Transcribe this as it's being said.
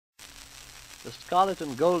The scarlet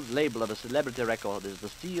and gold label of a celebrity record is the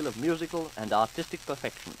seal of musical and artistic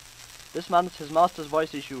perfection. This month, his master's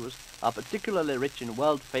voice issues are particularly rich in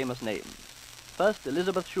world-famous names. First,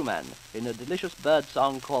 Elisabeth Schumann in a delicious bird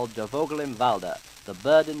song called Der Vogel im Walde, The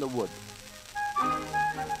Bird in the Wood.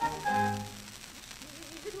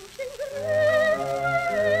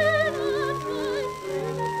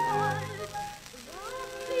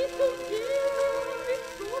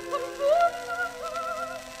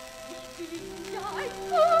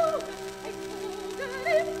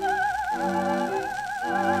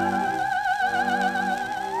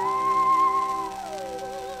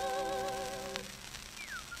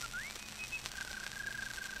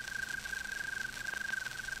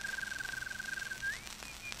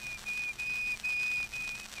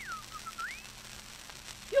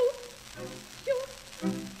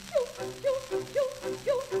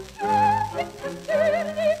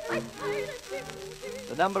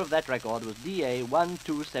 The number of that record was DA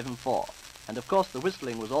 1274, and of course the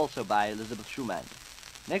whistling was also by Elisabeth Schumann.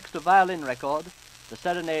 Next, a violin record, the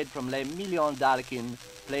Serenade from Les Millions d'Arlequins,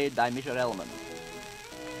 played by Mischa Elman.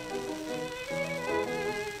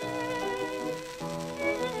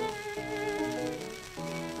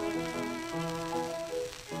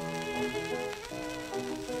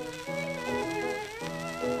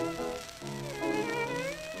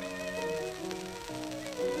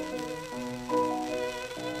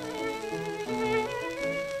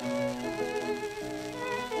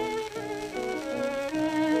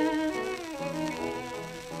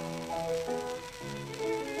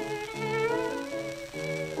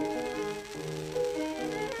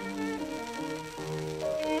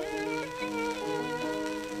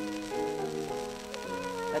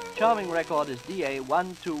 That charming record is DA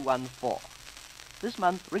 1214. This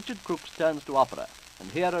month, Richard Crooks turns to opera, and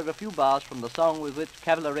here are a few bars from the song with which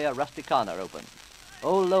Cavalleria Rusticana opens.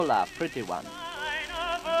 Oh Lola, pretty one.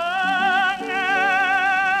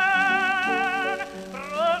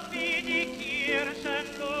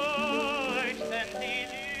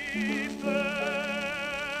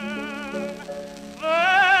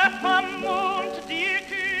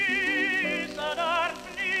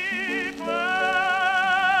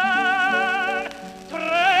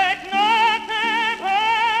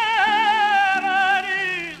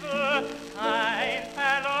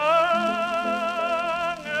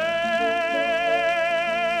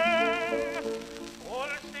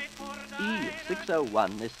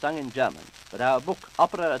 E601 is sung in German, but our book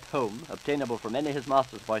Opera at Home, obtainable from any His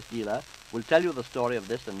Master's Voice dealer, will tell you the story of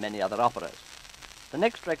this and many other operas. The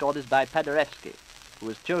next record is by Paderewski, who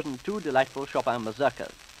has chosen two delightful Chopin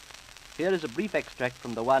mazurkas. Here is a brief extract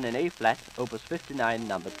from the one in A-flat, opus 59,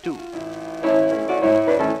 number 2.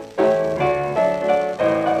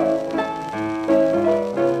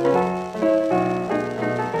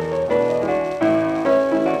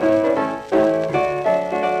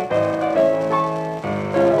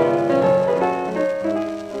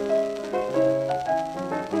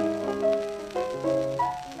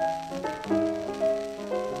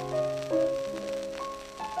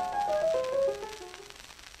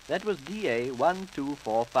 That was DA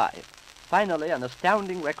 1245. Finally, an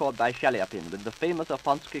astounding record by Shaliapin with the famous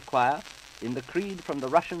Afonsky Choir in the Creed from the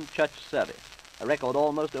Russian Church Service, a record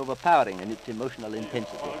almost overpowering in its emotional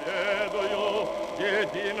intensity.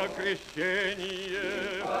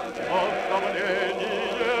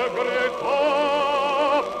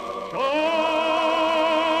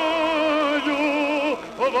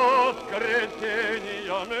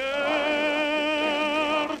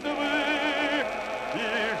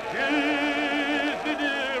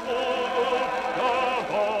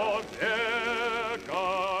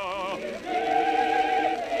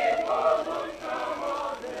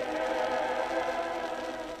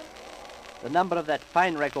 The number of that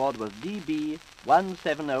fine record was DB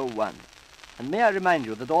 1701. And may I remind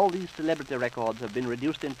you that all these celebrity records have been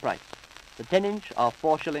reduced in price. The 10-inch are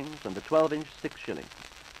 4 shillings and the 12-inch 6 shillings.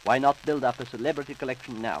 Why not build up a celebrity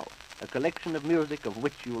collection now? A collection of music of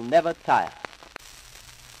which you will never tire.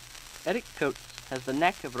 Eric Coates has the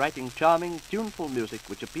knack of writing charming, tuneful music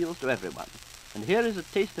which appeals to everyone. And here is a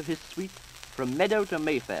taste of his suite, From Meadow to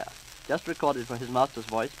Mayfair, just recorded for His Master's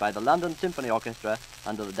Voice by the London Symphony Orchestra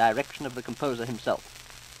under the direction of the composer himself.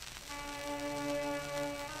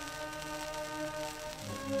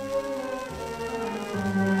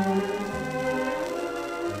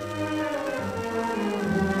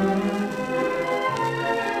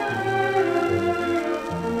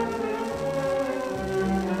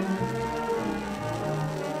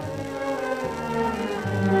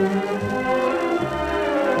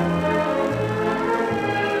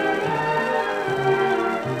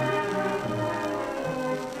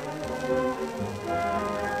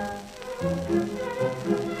 The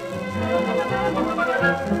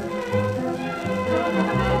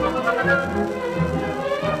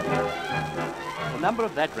number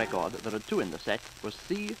of that record, there are two in the set, was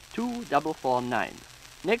C2449.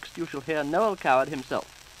 Next you shall hear Noel Coward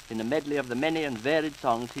himself in a medley of the many and varied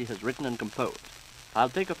songs he has written and composed. I'll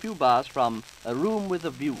take a few bars from A Room with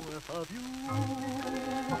a View. With a view,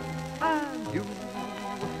 and you,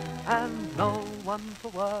 and no one to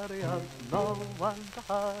worry us, no one to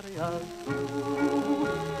hurry us through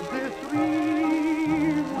this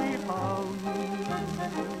dream we found.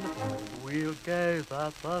 We'll gaze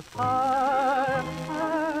at the sky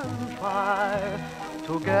and try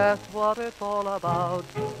to guess what it's all about.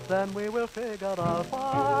 Then we will figure out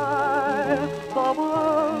why the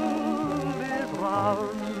world is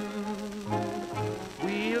round.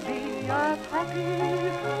 We'll be as happy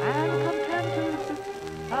and contented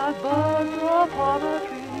as birds upon a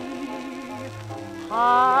tree,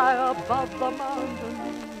 high above the mountain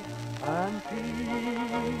and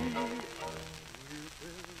sea.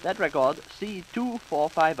 That record,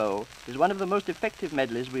 C2450, is one of the most effective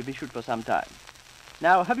medleys we've issued for some time.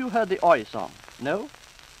 Now, have you heard the Oi song? No?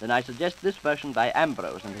 Then I suggest this version by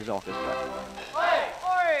Ambrose and his orchestra. Oi!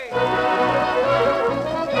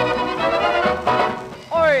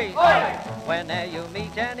 Oi! Oi! Whenever you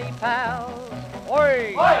meet any pals,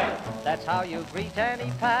 oi! Oi! That's how you greet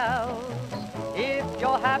any pals. If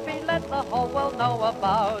you're happy, let the whole world know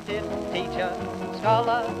about it. Teacher,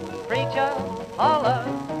 scholar, preacher, holler,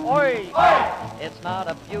 oi! Oi! It's not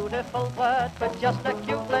a beautiful word, but just a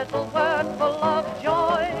cute little word full of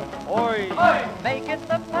joy. Oi! Oi! Make it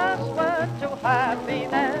the password to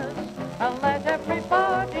happiness, and let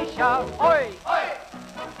everybody shout, oi! Oi!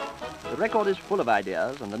 The record is full of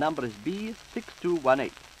ideas, and the number is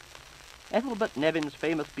B6218. Ethelbert Nevin's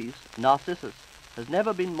famous piece, Narcissus, has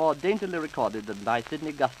never been more daintily recorded than by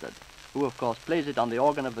Sidney Gustard, who of course plays it on the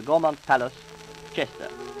organ of the Gaumont Palace, Chester.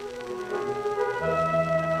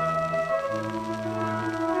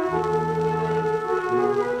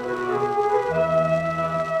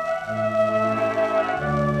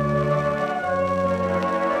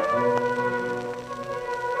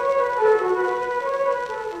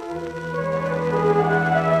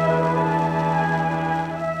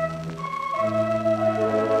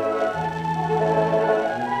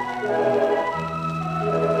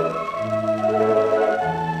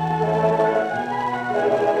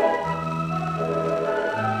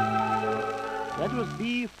 That was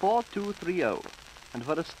B4230, and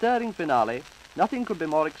for a stirring finale, nothing could be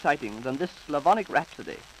more exciting than this Slavonic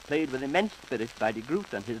rhapsody, played with immense spirit by de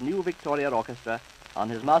Groot and his new Victoria Orchestra on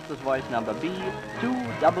his master's voice number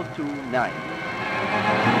B2229.